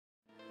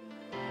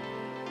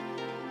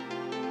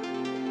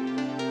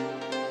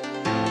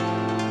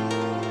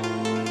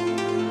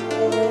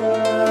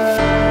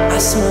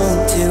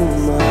smoke too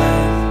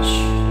much,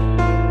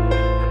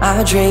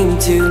 I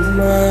drink too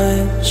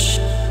much.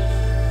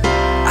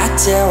 I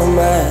tell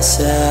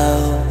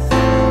myself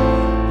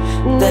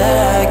that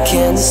I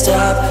can't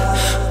stop.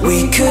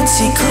 We could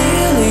see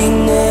clearly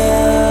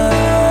now.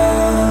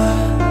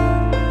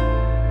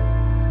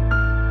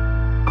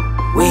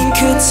 We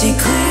could see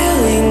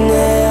clearly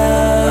now.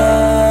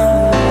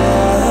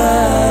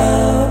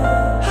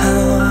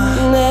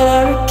 That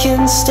I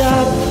can't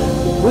stop.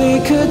 We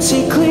could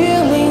see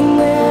clearly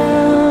now.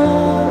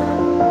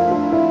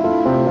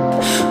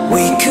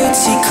 We could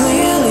see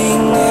clearly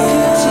now.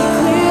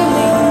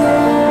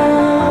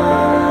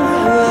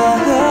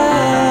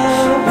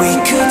 We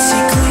could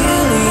see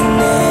clearly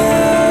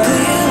now.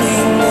 Clearly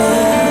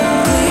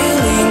now.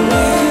 Clearly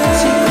now.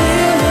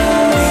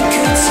 We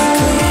could see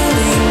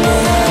clearly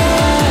now.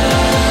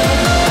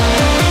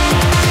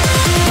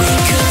 We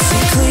could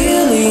see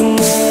clearly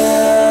now.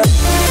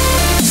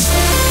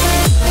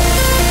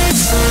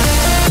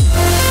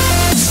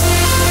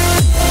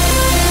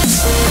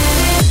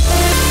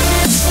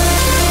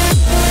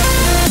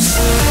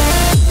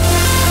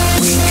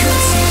 We could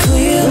see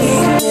clearly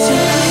now.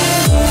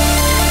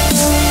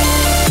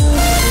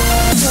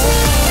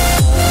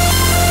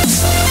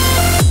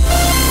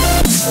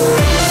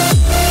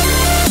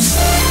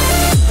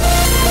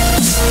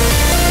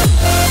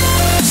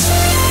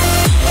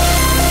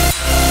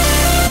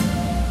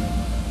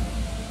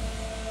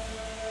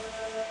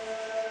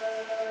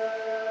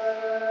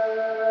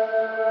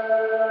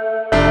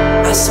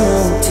 I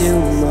smoke too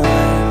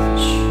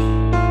much,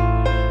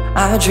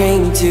 I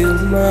drink too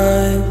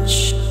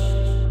much.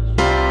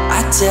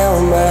 I tell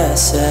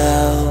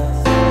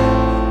myself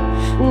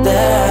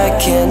that I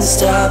can't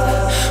stop.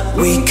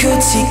 We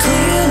could see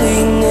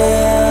clearly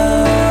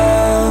now.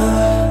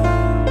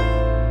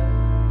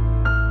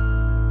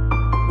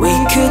 We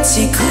could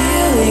see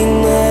clearly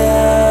now.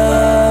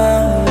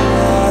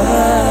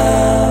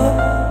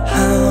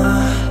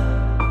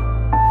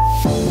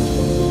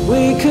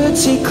 We could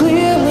see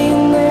clearly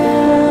now.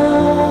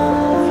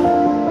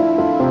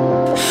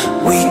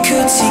 We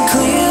could see clearly.